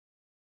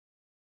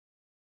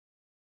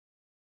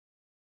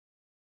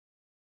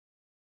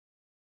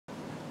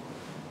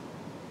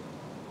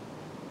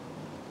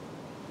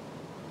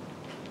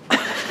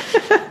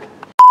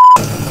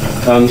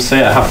So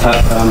yeah, I have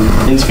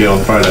that interview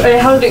on Friday. Hey,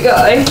 how did it go?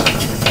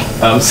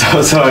 Sorry. I'm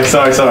so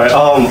sorry.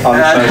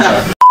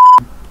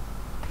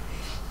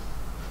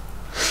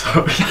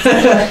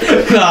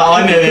 No,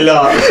 I nearly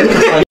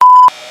laughed.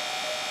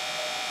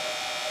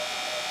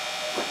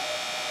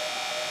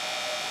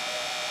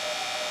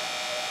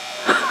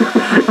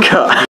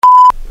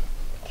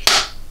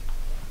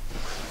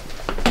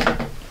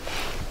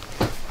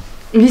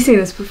 Have you seen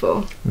this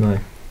before? No.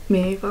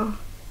 Me either.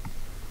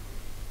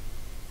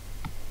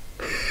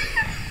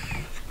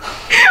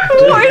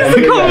 What is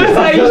the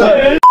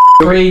conversation?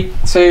 3,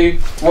 2,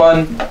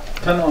 1.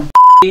 Turn on.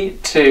 3,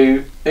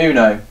 2,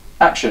 1.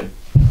 Action.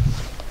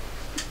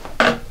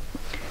 Have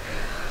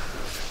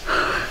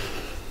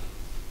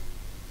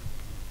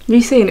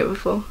you seen it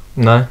before?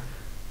 No.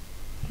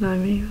 No,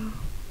 me either.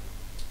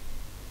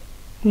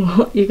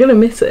 What? You're gonna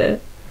miss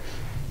it.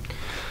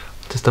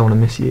 Just don't want to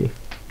miss you.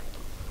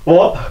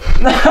 What?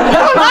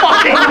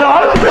 Fucking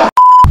no!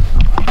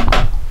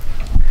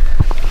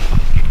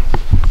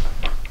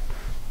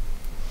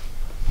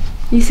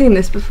 You seen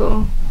this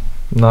before?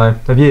 No.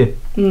 Have you?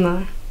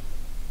 No.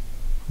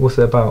 What's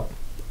it about?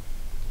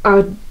 I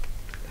would.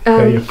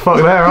 Yeah, you're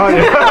fucked there, aren't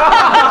you?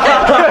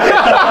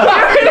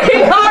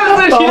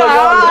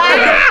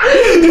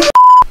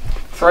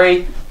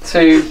 Three,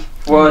 2,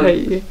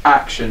 1.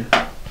 Action.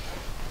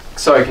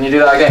 Sorry, can you do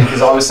that again?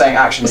 Because I was saying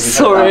action.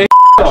 Sorry.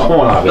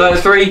 No,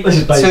 3,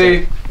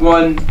 2,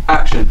 1.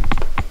 Action.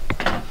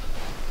 Have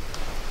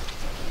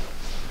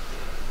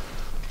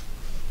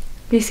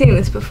you seen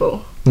this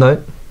before?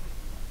 No.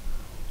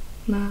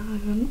 No, I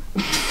haven't.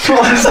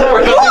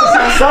 Sorry.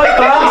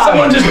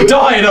 Someone just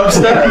died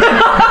upstairs.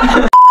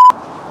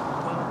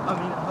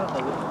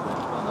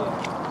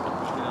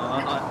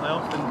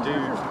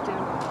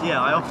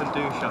 I often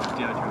do shove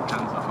deodorant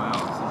cans up my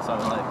arse, and so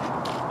like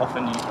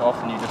often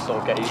you just sort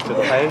of get used to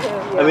the pain.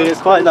 I mean,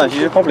 it's quite nice. You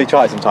should probably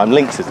try it sometime.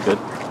 Lynx is good.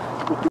 4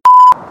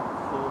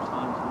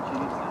 times on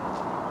Tuesday.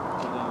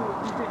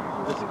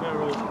 The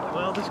squirrel.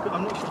 Well,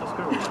 I'm not sure the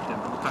squirrel liked it,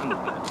 but the panda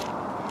did.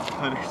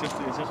 And it's just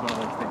one of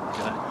those things,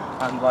 you know.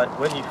 And like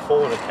when you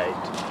fornicate,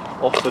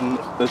 often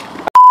the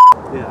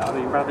yeah. I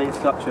mean, Bradley's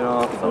such an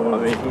arsehole. I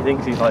mean, he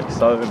thinks he's like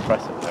so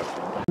impressive and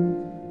everything.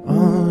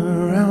 All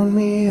around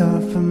me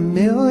are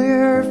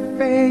familiar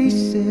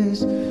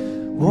faces,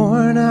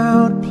 worn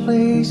out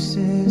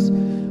places.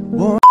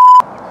 So,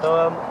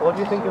 what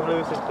do you think of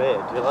Lewis's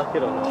beard? Do you like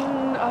it or not?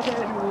 I don't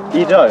really know.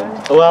 You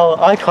don't? Well,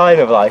 I kind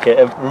of like it.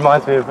 It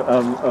reminds me of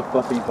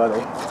Fluffy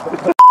Bunny.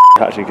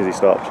 Actually, because he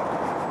stopped.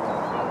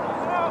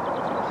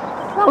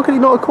 How could he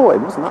not have caught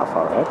him? Wasn't that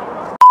far ahead?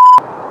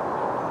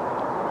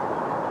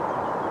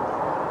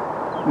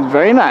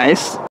 Very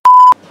nice.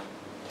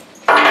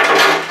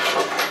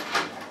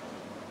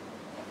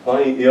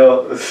 Why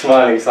you're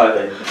smiling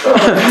slightly?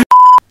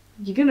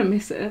 You're gonna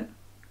miss it.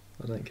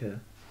 I don't care.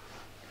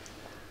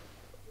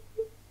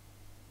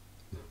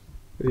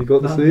 Have you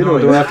got the scene, or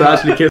do I have to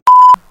actually kiss?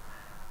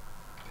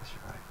 Guess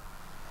you're right.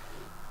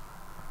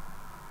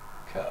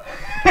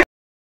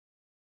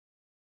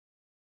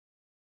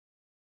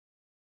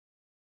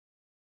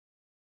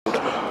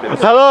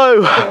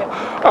 Hello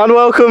and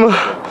welcome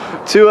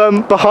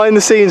to behind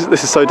the scenes.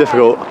 This is so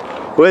difficult.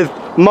 With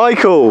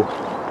Michael,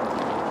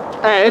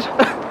 Ed,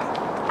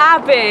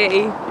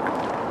 Abby.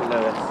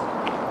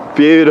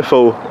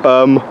 beautiful.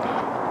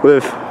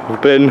 We've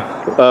been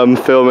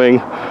filming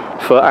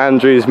for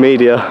Andrews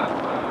Media.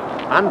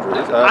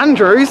 Andrews?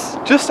 Andrews?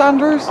 Just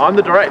Andrews? I'm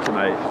the director,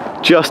 mate.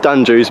 Just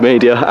Andrews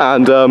Media,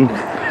 and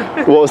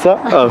what was that?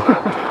 Oh,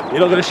 You're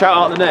not going to shout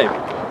out the name?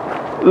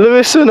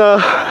 Lewis and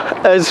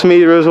Ed's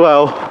Media as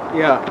well.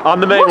 Yeah. I'm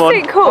the main one. What's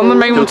it called? I'm the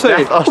main one too.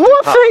 What's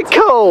it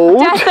called?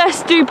 Death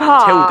Us Do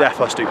Part. Till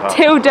Death Us Do Part.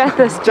 Till Death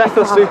Us Do Death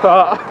Us Do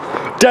Part.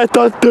 Death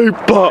Us Do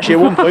Part. Actually,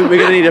 at one point we're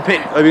going to need a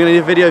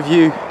video of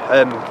you,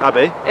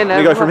 Abby.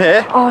 We go from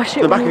here, oh, shit,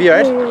 to the back of your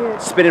head, yeah.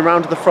 spinning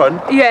round to the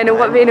front. Yeah, in a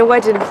wedding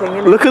thing,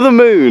 innit? Look at the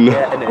moon.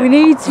 Yeah, We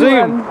need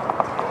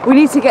to we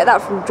need to get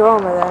that from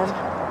drama then.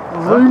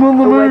 Zoom on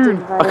the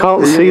moon. I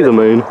can't see the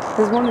moon.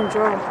 There's one in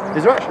drama.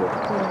 Is there actually?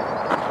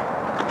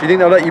 Yeah. Do you think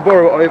they'll let you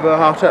borrow it over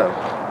half term?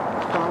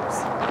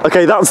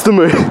 Okay, that's the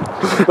moon.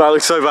 That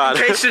looks so bad.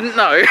 In case you didn't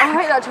know. I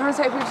hate that trying to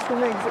take pictures of the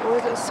moon because it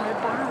always looks so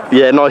bad.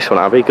 Yeah, nice one,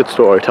 Abby. Good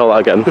story. Tell that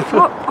again.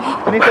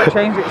 I need to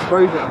change the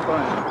exposure. It's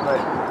fine.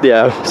 Like,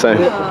 Yeah, same. I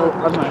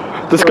don't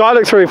know. The sky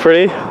looks really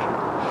pretty. Not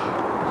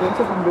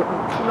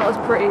as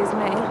pretty as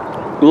me.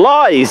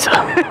 Lies.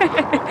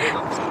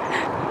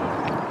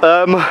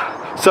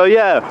 So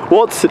yeah,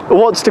 what's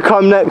to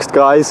come next,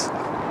 guys?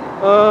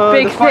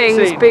 Big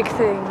things, big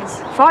things.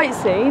 Fight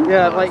scene?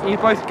 Yeah, like you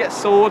both get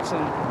swords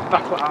and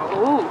battle it out.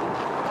 Ooh.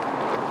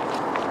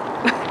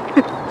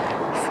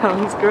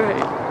 Sounds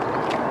great.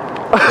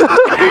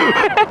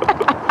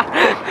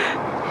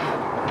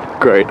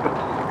 Great.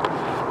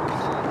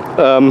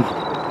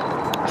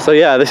 So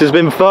yeah, this has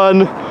been fun.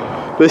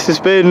 This has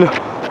been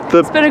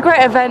It's been a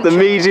great event. the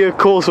media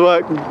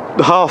coursework.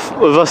 Half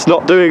of us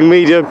not doing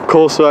media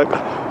coursework.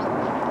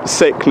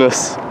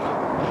 Sickness.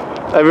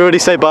 Everybody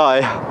say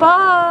bye.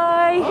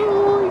 Bye.